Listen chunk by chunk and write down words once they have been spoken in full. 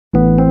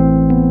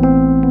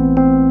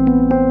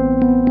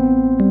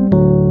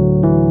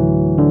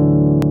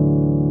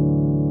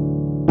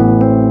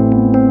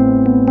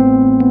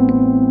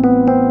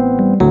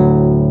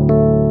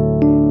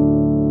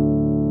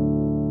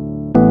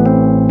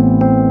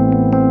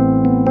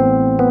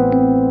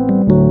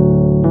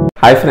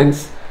Hi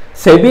friends,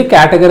 SEBI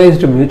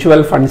categorized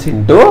mutual funds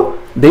into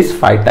these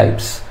 5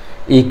 types: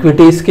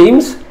 equity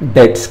schemes,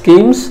 debt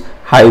schemes,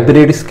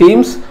 hybrid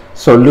schemes,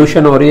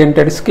 solution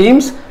oriented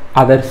schemes,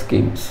 other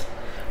schemes.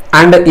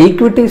 And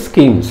equity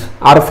schemes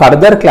are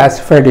further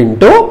classified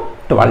into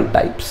 12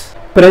 types.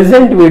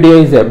 Present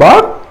video is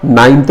about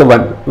 9th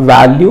one,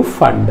 value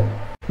fund.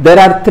 There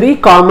are 3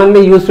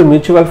 commonly used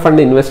mutual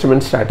fund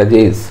investment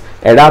strategies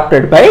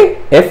adopted by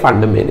a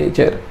fund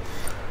manager: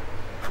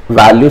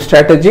 value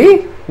strategy,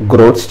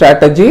 growth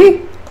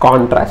strategy,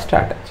 contra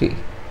strategy.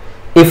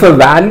 If a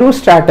value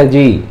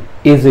strategy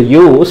is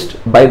used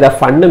by the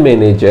fund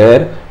manager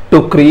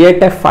to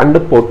create a fund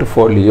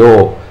portfolio,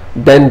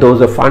 then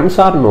those funds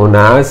are known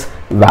as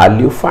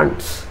value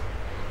funds.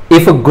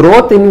 If a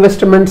growth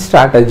investment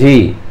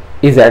strategy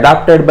is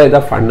adopted by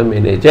the fund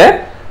manager,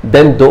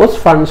 then those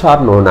funds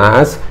are known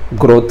as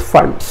growth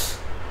funds.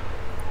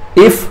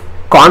 If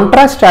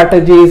contra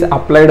strategy is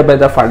applied by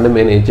the fund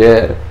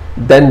manager,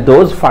 then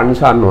those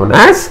funds are known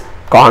as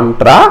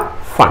contra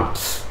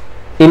funds.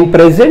 In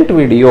present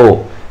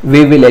video,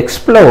 we will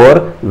explore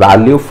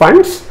value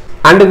funds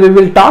and we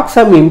will talk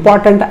some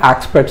important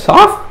aspects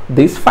of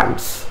these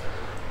funds.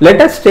 Let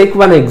us take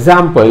one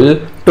example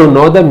to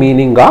know the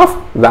meaning of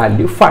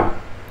value fund.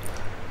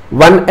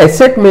 One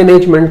asset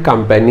management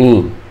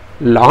company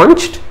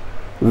launched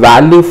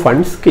value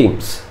fund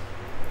schemes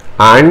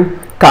and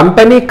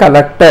company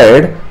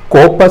collected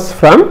corpus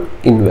from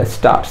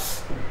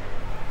investors.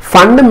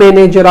 Fund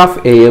manager of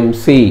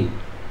AMC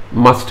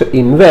must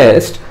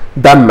invest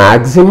the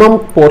maximum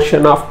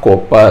portion of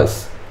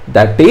corpus,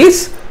 that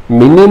is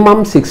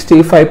minimum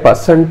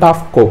 65%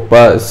 of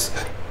corpus,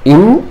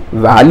 in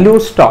value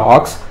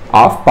stocks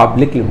of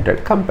public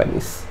limited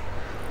companies.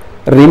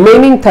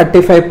 Remaining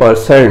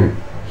 35%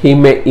 he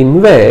may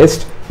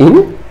invest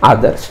in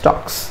other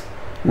stocks.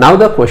 Now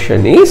the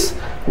question is,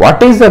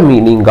 what is the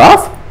meaning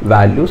of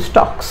value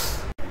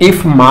stocks?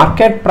 If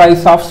market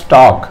price of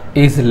stock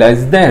is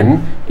less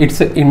than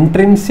its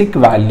intrinsic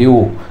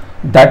value,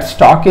 that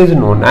stock is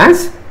known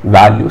as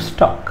value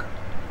stock.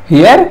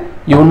 Here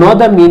you know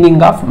the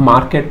meaning of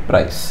market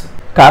price.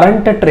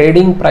 Current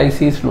trading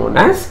price is known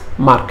as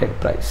market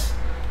price.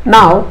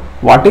 Now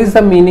what is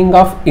the meaning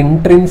of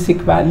intrinsic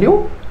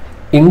value?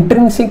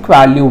 Intrinsic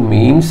value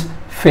means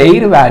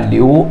fair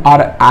value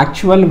or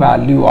actual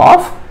value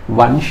of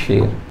one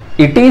share.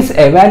 It is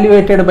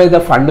evaluated by the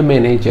fund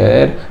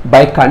manager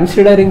by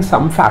considering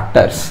some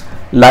factors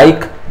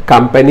like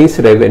company's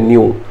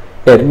revenue,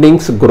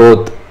 earnings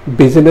growth,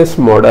 business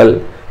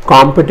model,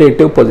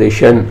 competitive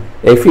position,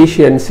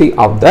 efficiency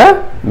of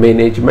the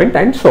management,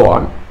 and so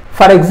on.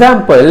 For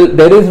example,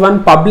 there is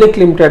one public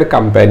limited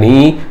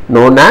company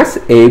known as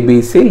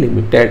ABC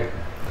Limited.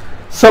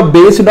 So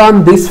based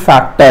on these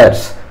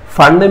factors,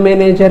 fund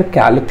manager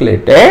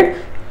calculated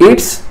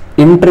its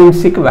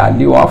intrinsic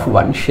value of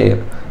one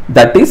share,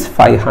 that is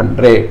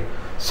 500.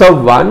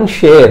 So one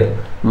share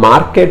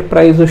market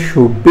price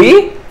should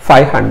be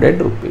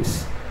 500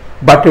 rupees.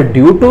 But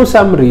due to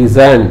some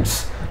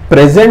reasons,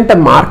 present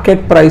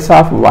market price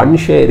of one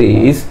share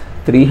is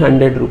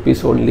 300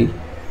 rupees only.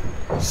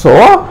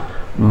 So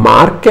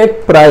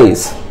market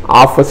price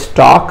of a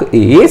stock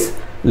is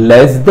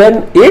less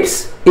than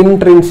its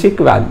intrinsic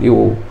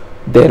value.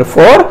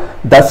 Therefore,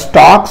 the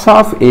stocks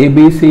of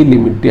ABC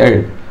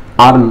Limited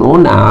are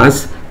known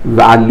as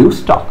value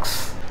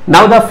stocks.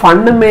 Now the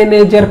fund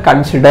manager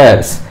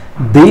considers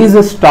these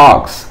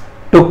stocks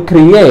to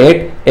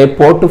create a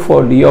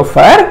portfolio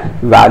for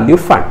value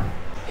fund.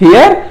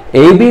 Here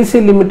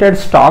ABC Limited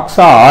stocks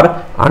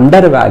are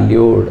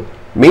undervalued,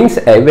 means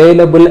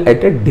available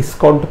at a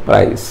discount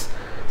price.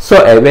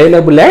 So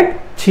available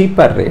at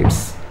cheaper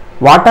rates.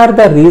 What are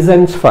the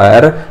reasons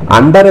for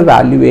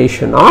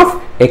undervaluation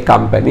of a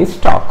company's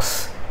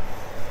stocks?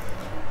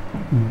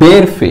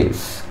 Bear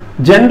phase.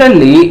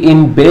 Generally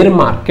in bear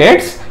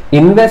markets,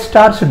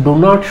 investors do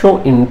not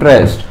show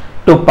interest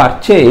to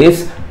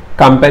purchase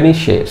company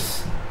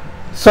shares.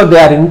 So they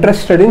are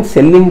interested in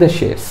selling the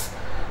shares.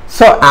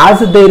 So as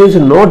there is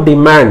no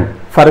demand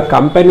for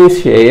company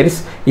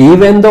shares,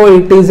 even though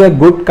it is a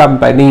good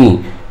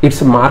company,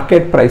 its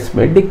market price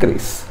may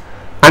decrease.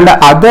 And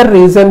other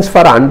reasons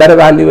for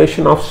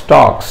undervaluation of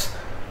stocks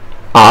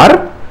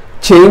are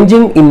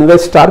changing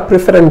investor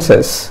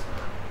preferences,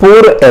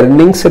 poor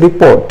earnings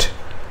report,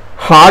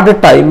 hard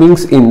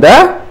timings in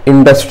the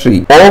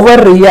industry,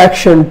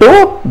 overreaction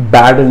to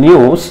bad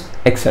news,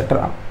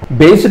 etc.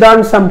 Based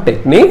on some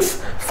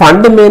techniques,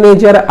 fund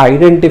manager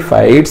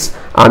identifies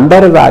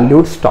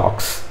undervalued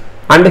stocks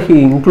and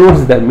he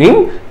includes them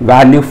in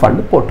value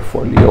fund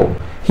portfolio.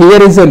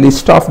 Here is a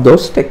list of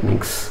those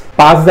techniques.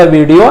 Pause the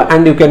video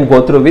and you can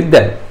go through with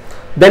them.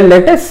 Then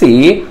let us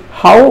see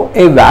how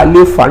a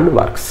value fund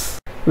works.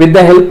 With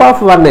the help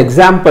of one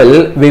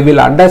example, we will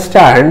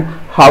understand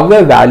how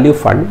a value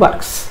fund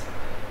works.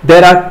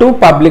 There are two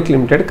public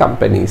limited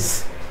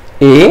companies,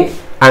 A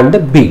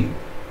and B.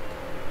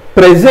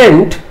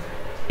 Present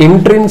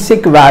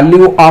intrinsic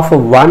value of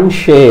one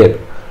share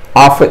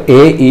of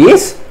A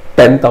is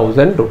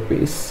 10,000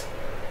 rupees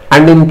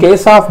and in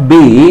case of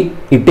B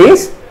it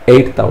is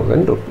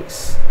 8,000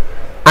 rupees.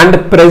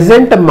 And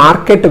present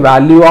market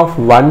value of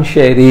one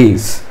share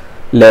is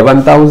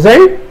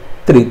 11,000,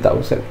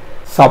 3,000.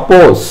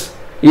 Suppose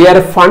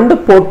your fund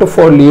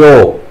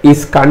portfolio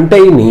is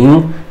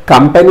containing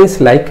companies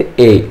like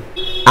A.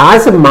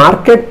 As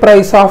market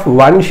price of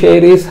one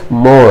share is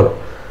more,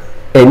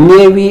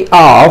 NAV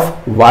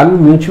of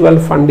one mutual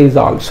fund is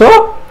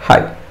also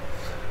high.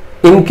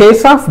 In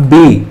case of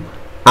B,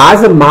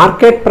 as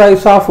market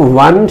price of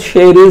one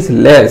share is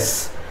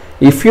less,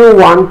 if you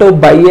want to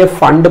buy a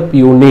fund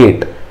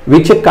unit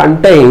which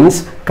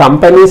contains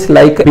companies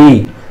like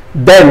B,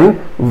 then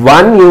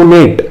one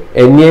unit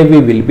NAV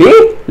will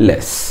be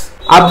less.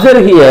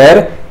 Observe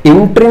here,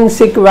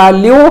 intrinsic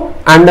value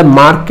and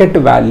market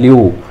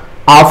value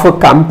of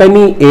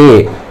company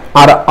A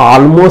are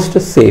almost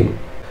same.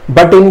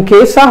 But in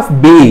case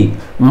of B,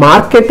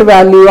 market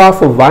value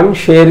of one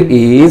share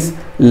is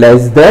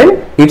less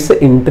than its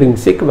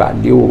intrinsic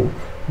value.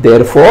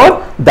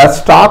 Therefore, the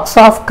stocks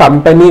of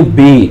company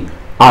B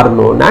are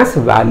known as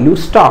value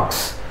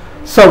stocks.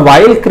 So,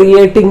 while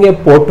creating a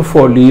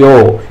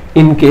portfolio,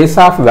 in case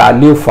of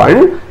value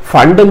fund,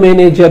 fund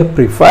manager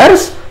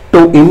prefers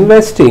to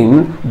invest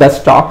in the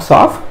stocks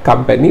of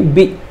company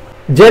B.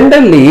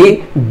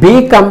 Generally,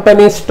 B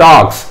company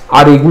stocks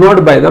are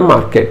ignored by the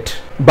market.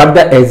 But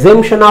the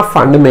assumption of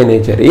fund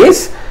manager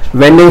is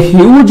when a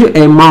huge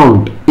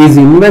amount is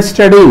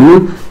invested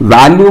in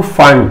value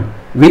fund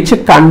which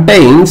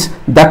contains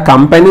the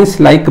companies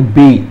like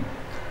B,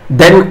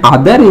 then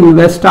other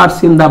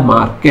investors in the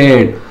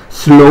market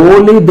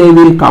slowly they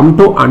will come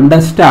to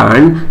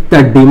understand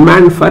the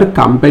demand for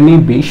company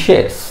B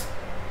shares.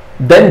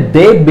 Then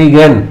they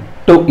begin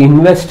to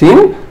invest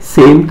in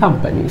same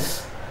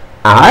companies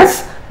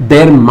as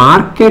their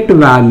market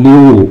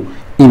value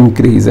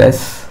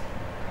increases,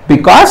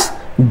 because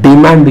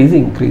demand is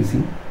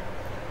increasing.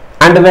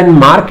 And when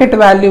market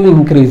value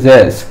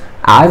increases,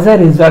 as a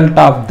result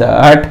of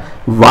that,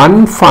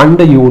 one fund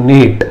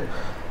unit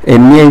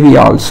NAV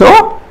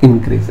also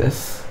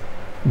increases.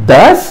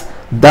 Thus,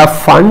 the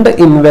fund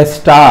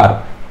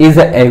investor is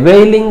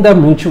availing the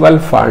mutual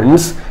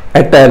funds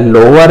at a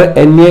lower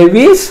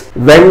NAVs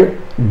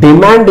when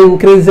demand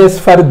increases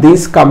for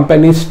these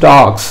company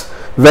stocks.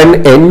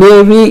 When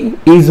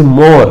NAV is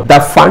more, the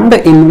fund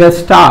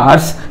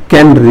investors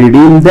can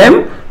redeem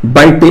them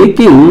by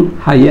taking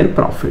higher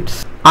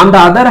profits. On the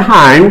other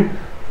hand,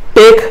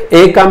 take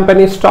A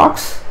company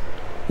stocks.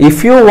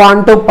 If you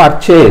want to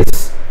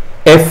purchase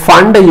a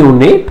fund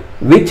unit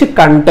which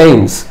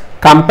contains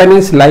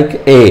companies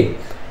like A,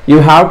 you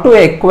have to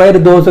acquire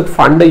those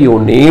fund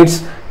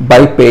units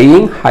by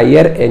paying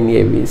higher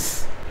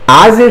NAVs.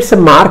 As its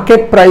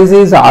market price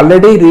is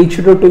already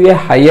reached to a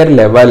higher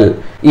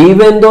level,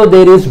 even though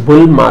there is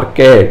bull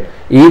market,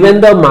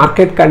 even though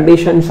market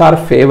conditions are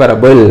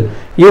favorable,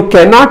 you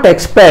cannot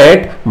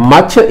expect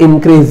much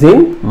increase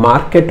in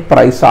market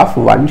price of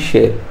one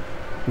share.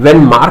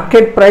 When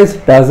market price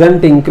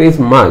doesn't increase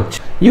much,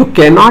 you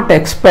cannot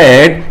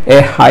expect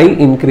a high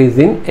increase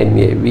in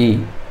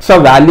NAV. So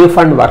value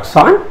fund works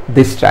on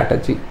this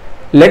strategy.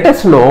 Let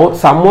us know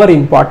some more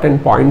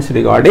important points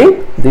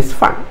regarding this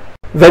fund.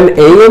 When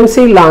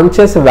AMC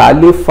launches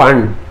value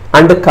fund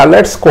and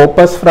collects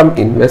corpus from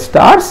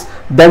investors,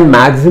 then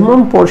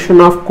maximum portion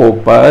of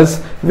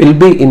corpus will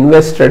be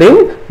invested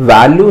in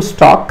value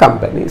stock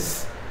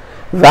companies.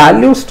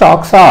 Value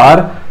stocks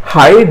are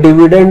high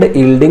dividend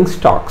yielding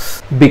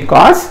stocks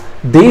because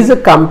these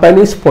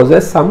companies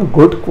possess some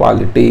good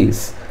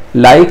qualities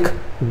like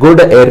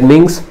good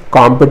earnings,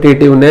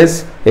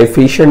 competitiveness,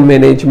 efficient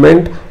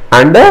management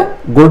and a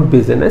good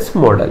business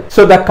model.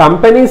 So the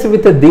companies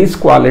with these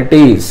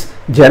qualities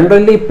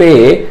generally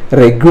pay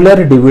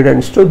regular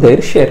dividends to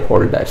their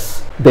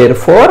shareholders.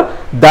 Therefore,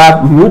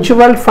 the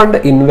mutual fund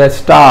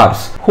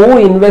investors who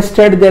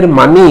invested their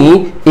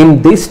money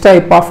in this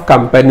type of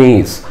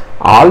companies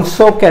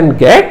also can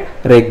get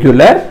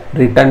regular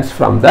returns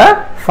from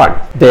the fund.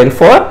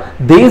 Therefore,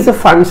 these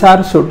funds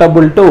are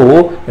suitable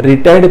to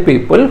retired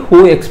people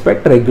who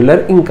expect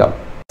regular income.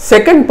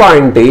 Second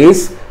point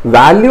is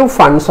value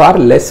funds are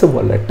less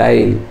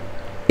volatile.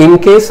 In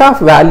case of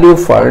value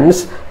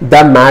funds,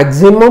 the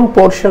maximum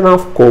portion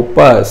of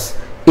corpus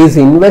is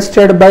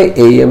invested by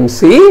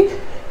AMC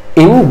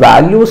in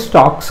value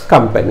stocks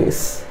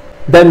companies.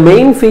 The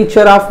main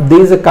feature of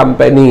these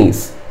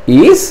companies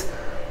is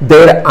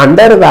their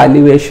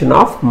undervaluation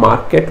of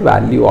market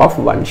value of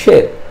one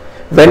share.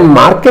 When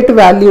market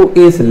value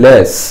is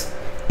less,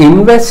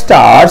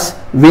 investors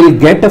will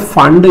get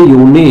fund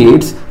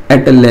units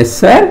at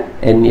lesser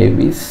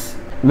NAVs.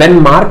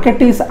 When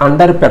market is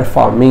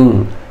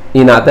underperforming,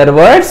 in other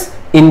words,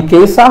 in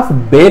case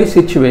of bear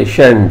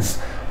situations,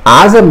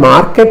 as a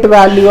market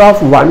value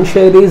of one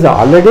share is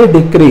already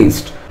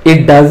decreased,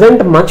 it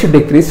doesn't much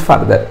decrease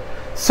further.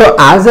 So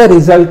as a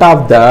result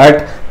of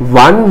that,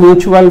 one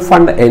mutual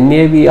fund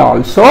NAV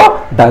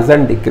also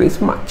doesn't decrease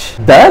much.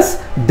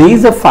 Thus,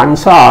 these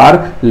funds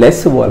are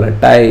less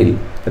volatile,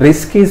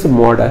 risk is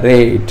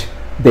moderate,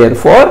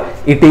 Therefore,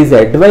 it is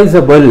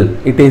advisable,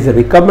 it is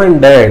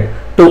recommended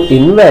to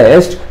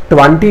invest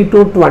 20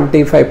 to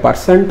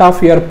 25%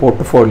 of your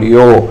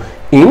portfolio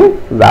in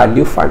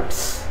value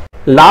funds.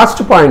 Last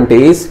point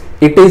is,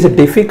 it is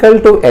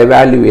difficult to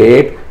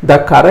evaluate the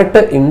correct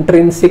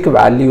intrinsic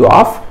value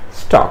of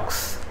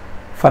stocks.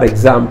 For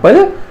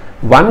example,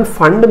 one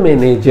fund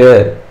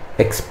manager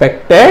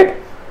expected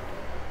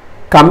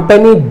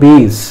company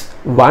B's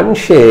one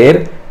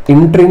share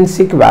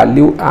intrinsic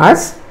value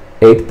as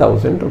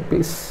 8,000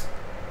 rupees,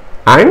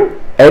 and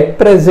at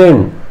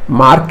present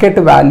market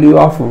value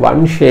of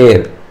one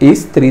share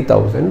is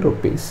 3,000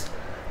 rupees.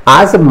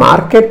 As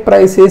market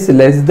price is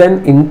less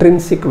than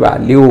intrinsic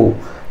value,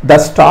 the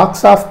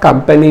stocks of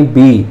company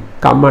B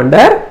come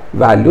under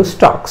value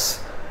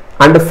stocks,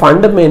 and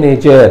fund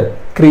manager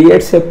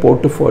creates a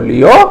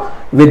portfolio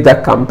with the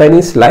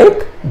companies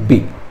like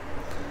B,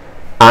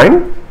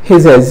 and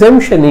his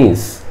assumption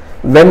is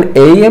when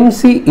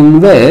AMC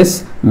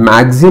invests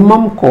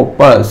maximum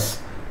corpus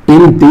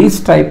in these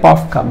type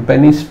of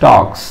company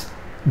stocks,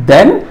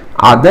 then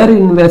other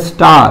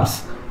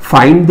investors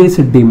find this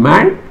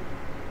demand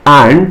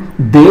and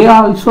they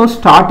also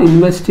start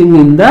investing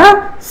in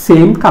the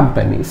same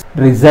companies,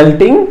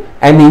 resulting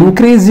an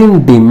increase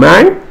in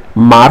demand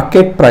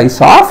market price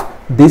of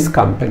this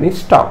company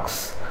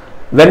stocks.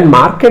 When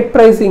market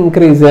price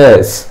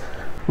increases,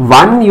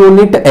 one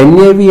unit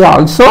NAV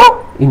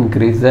also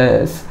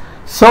increases.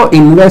 So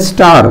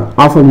investor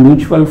of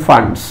mutual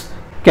funds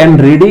can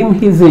redeem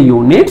his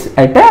units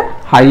at a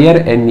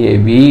higher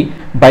NAV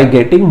by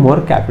getting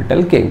more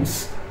capital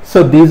gains.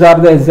 So these are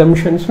the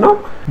assumptions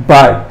now,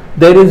 but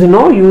there is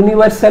no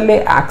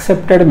universally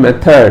accepted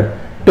method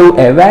to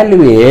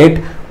evaluate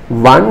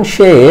one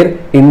share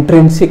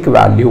intrinsic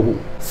value.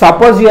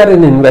 Suppose you are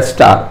an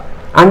investor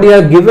and you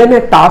are given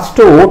a task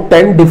to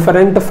 10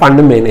 different fund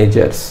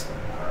managers.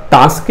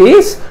 Task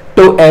is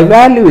to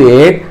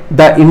evaluate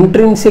the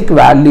intrinsic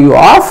value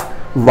of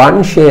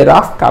one share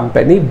of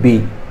company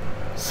B.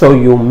 So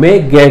you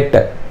may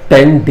get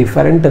 10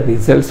 different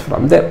results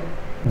from them.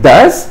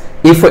 Thus,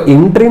 if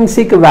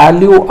intrinsic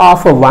value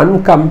of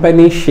one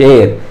company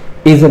share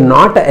is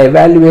not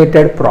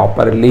evaluated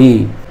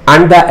properly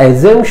and the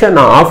assumption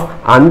of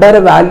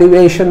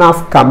undervaluation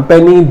of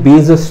company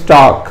B's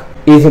stock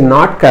is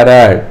not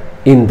correct,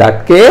 in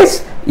that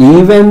case,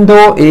 even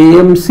though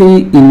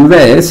AMC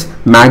invests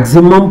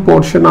maximum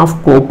portion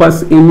of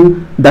corpus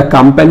in the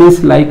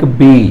companies like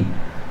B,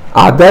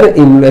 other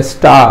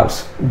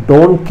investors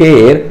don't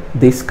care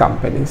these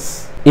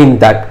companies. In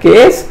that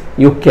case,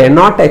 you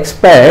cannot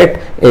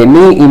expect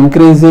any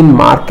increase in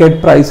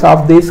market price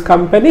of these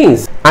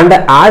companies, and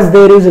as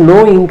there is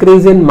no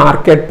increase in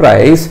market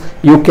price,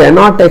 you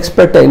cannot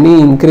expect any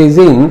increase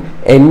in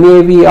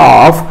NAV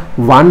of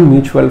one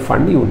mutual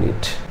fund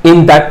unit.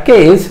 In that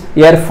case,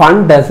 your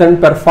fund doesn't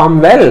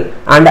perform well,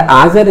 and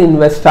as an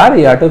investor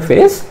you have to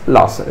face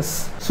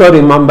losses. So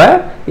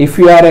remember, if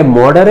you are a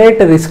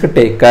moderate risk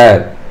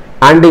taker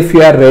and if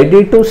you are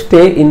ready to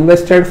stay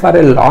invested for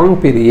a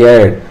long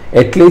period,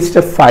 at least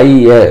 5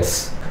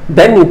 years,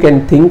 then you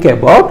can think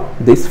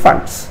about these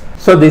funds.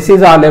 So this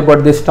is all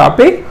about this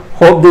topic.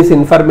 Hope this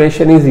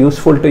information is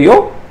useful to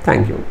you.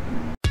 Thank you.